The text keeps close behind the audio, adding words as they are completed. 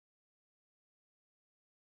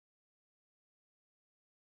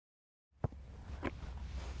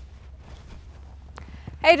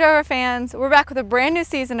Hey Drover fans, we're back with a brand new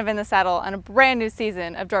season of In the Saddle and a brand new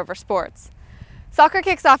season of Drover Sports. Soccer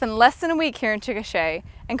kicks off in less than a week here in Chickasha,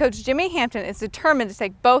 and Coach Jimmy Hampton is determined to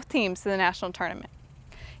take both teams to the national tournament.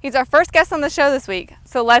 He's our first guest on the show this week,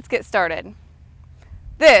 so let's get started.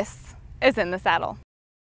 This is In the Saddle.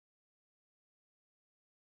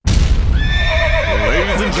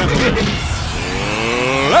 Ladies and gentlemen,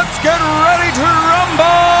 let's get ready to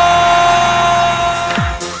rumble!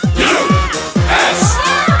 USAO!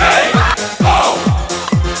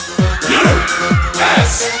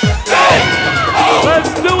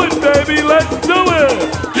 Let's do it, baby! Let's do it!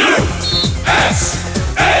 USAO!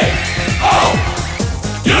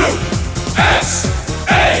 USAO!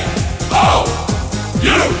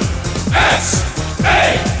 USAO!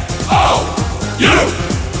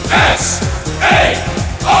 USAO!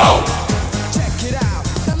 Check it out.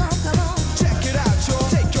 Come on, check it out, y'all.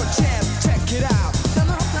 Take your chance, check it out. Come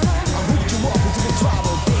on, I'll hook you up into the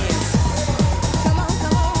tribal dance. Come on,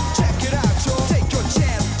 check it out, y'all. Take your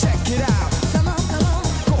chance, check it out. Come on,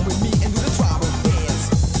 come with me into the tribal dance.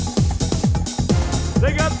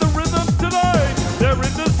 They got the rhythm tonight. They're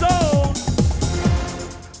in the zone.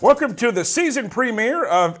 Welcome to the season premiere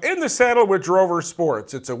of In the Saddle with Drover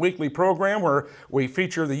Sports. It's a weekly program where we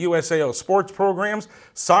feature the USAO sports programs,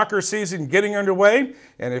 soccer season getting underway,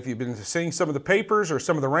 and if you've been seeing some of the papers or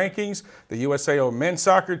some of the rankings, the USAO men's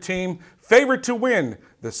soccer team favored to win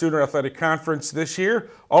the Sooner Athletic Conference this year,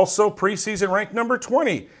 also preseason ranked number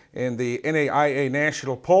 20 in the NAIA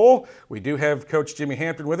national poll. We do have Coach Jimmy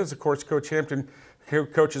Hampton with us. Of course, Coach Hampton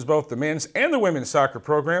coaches both the men's and the women's soccer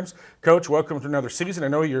programs. Coach, welcome to another season. I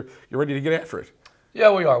know you're ready to get after it.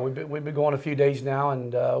 Yeah, we are. We've been going a few days now,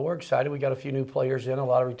 and we're excited. We got a few new players in, a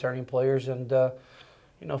lot of returning players, and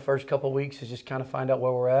first couple of weeks is just kind of find out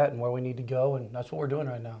where we're at and where we need to go, and that's what we're doing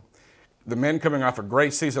right now. The men coming off a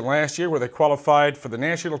great season last year where they qualified for the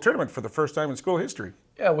national tournament for the first time in school history.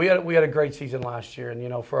 Yeah, we had a great season last year,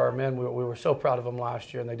 and for our men, we were so proud of them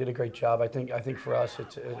last year, and they did a great job. I think for us,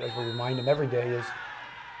 it's as we remind them every day is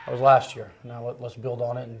that was last year. Now let's build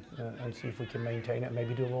on it and see if we can maintain it and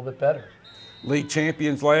maybe do a little bit better. League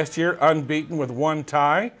champions last year, unbeaten with one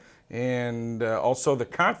tie, and also the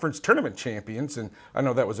conference tournament champions, and I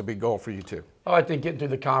know that was a big goal for you too. Oh, I think getting through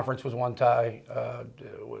the conference was one tie.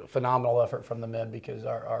 Phenomenal effort from the men because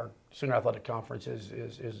our Sooner Athletic Conference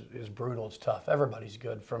is brutal. It's tough. Everybody's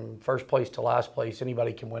good. From first place to last place,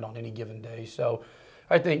 anybody can win on any given day. So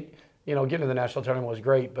I think getting to the national tournament was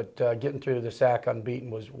great, but getting through the SAC unbeaten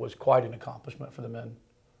was quite an accomplishment for the men.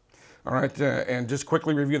 All right, and just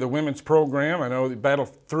quickly review the women's program. I know they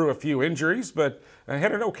battled through a few injuries, but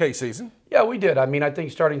had an okay season. Yeah, we did. I mean, I think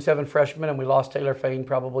starting 7 freshmen, and we lost Taylor Fain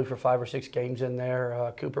probably for 5 or 6 games in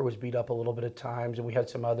there. Cooper was beat up a little bit at times, and we had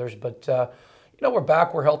some others. But, we're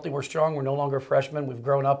back, we're healthy, we're strong, we're no longer freshmen. We've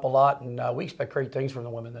grown up a lot, and we expect great things from the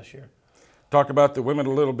women this year. Talk about the women a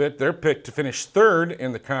little bit. They're picked to finish 3rd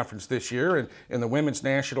in the conference this year, and in the women's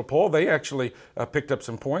national poll, they actually picked up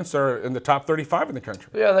some points. They're in the top 35 in the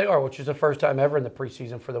country. Yeah, they are, which is the first time ever in the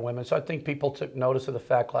preseason for the women. So I think people took notice of the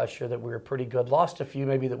fact last year that we were pretty good. Lost a few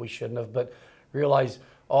maybe that we shouldn't have, but realized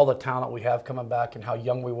all the talent we have coming back and how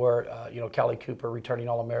young we were. Callie Cooper, returning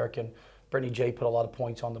All-American. Brittany J put a lot of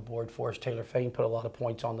points on the board for us. Taylor Fain put a lot of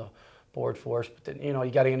points on the board for us. But then,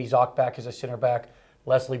 you got Annie Zock back as a center back.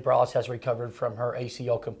 Leslie Bras has recovered from her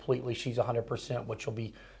ACL completely. She's 100%, which will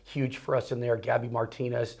be huge for us in there. Gabby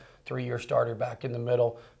Martinez, 3-year starter back in the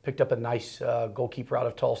middle. Picked up a nice goalkeeper out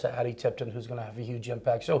of Tulsa, Addie Tipton, who's going to have a huge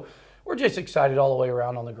impact. So we're just excited all the way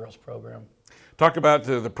around on the girls program. Talk about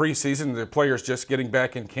the preseason, the players just getting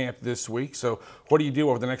back in camp this week. So what do you do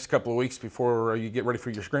over the next couple of weeks before you get ready for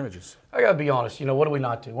your scrimmages? I got to be honest, what do we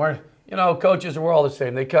not do? Coaches, we're all the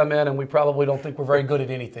same. They come in and we probably don't think we're very good at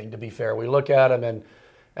anything, to be fair. We look at them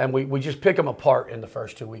and we just pick them apart in the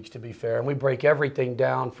first 2 weeks, to be fair. And we break everything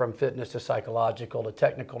down from fitness to psychological to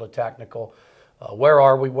technical to tactical. Where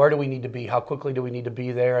are we? Where do we need to be? How quickly do we need to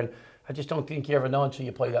be there? And I just don't think you ever know until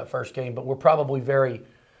you play that first game. But we're probably very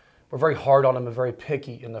hard on them and very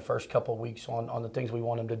picky in the first couple of weeks on the things we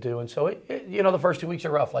want them to do. And so, the first 2 weeks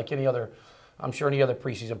are rough, like any other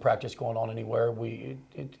preseason practice going on anywhere.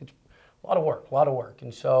 It's a lot of work.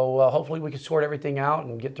 And so hopefully we can sort everything out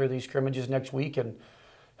and get through these scrimmages next week and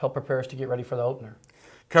help prepare us to get ready for the opener.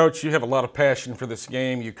 Coach, you have a lot of passion for this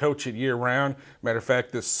game. You coach it year-round. Matter of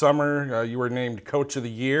fact, this summer you were named Coach of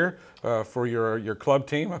the Year for your club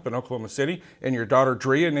team up in Oklahoma City, and your daughter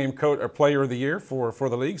Drea named Player of the Year for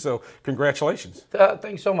the league. So congratulations.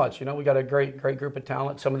 Thanks so much. We got a great group of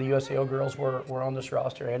talent. Some of the USAO girls were on this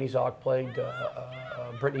roster. Annie Zock played,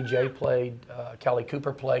 Brittany J played, Callie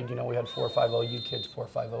Cooper played. We had 4 or 5 OU kids, 4 or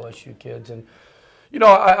 5 OSU kids, and You know,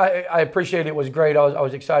 I appreciate it. It was great. I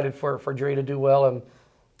was excited for Dre to do well. And,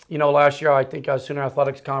 you know, last year I think I was Sooner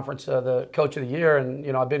Athletics Conference the Coach of the Year. And,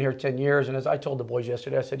 you know, I've been here 10 years. And as I told the boys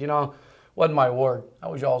yesterday, I said, you know, wasn't my award. That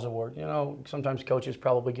was y'all's award. You know, sometimes coaches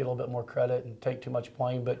probably get a little bit more credit and take too much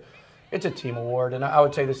blame, but it's a team award. And I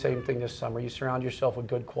would say the same thing this summer. You surround yourself with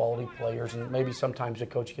good quality players, and maybe sometimes the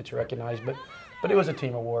coach gets recognized, but it was a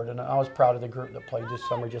team award. And I was proud of the group that played this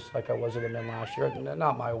summer, just like I was of the men last year.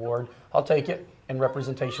 Not my award. I'll take it in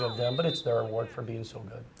representation of them, but it's their award for being so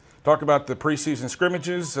good. Talk about the preseason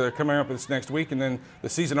scrimmages coming up this next week, and then the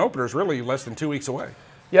season opener is really less than 2 weeks away.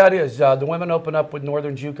 Yeah, it is. The women open up with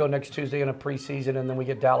Northern JUCO next Tuesday in a preseason, and then we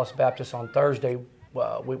get Dallas Baptist on Thursday.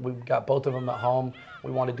 We've got both of them at home.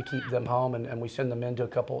 We wanted to keep them home, and we send them into a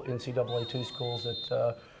couple NCAA 2 schools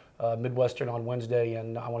at Midwestern on Wednesday,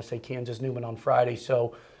 and I want to say Kansas Newman on Friday.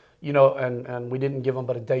 So, you know, and we didn't give them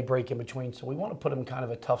but a day break in between. So we want to put them in kind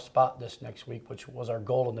of a tough spot this next week, which was our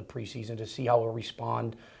goal in the preseason, to see how we'll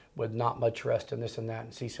respond with not much rest and this and that,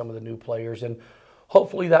 and see some of the new players. And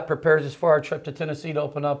hopefully that prepares us for our trip to Tennessee to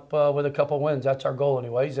open up with a couple wins. That's our goal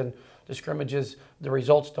anyways. And the scrimmages, the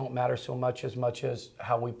results don't matter so much as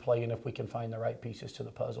how we play and if we can find the right pieces to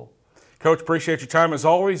the puzzle. Coach, appreciate your time as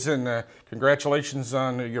always, and congratulations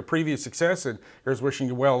on your previous success, and here's wishing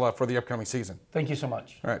you well for the upcoming season. Thank you so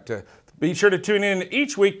much. All right. Be sure to tune in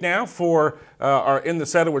each week now for our In the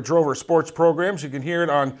Saddle with Drover sports programs. You can hear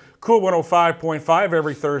it on Cool 105.5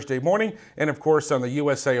 every Thursday morning, and of course on the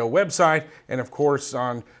USAO website, and of course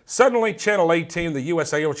on suddenly Channel 18, the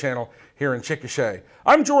USAO channel here in Chickasha.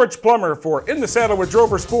 I'm George Plummer for In the Saddle with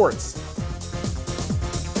Drover Sports.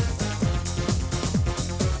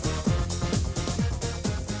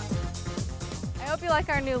 I hope you like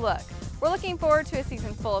our new look. We're looking forward to a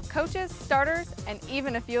season full of coaches, starters, and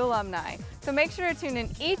even a few alumni. So make sure to tune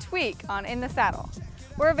in each week on In the Saddle.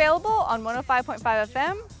 We're available on 105.5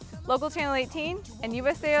 FM, local Channel 18, and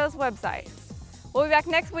USAO's website. We'll be back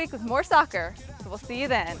next week with more soccer, so we'll see you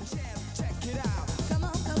then. Check it out. Come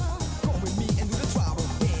on, come with me and do the tribal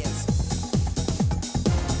dance.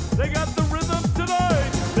 They got the rhythm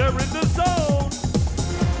tonight. They're in the zone.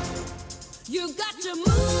 You got to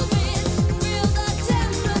move it.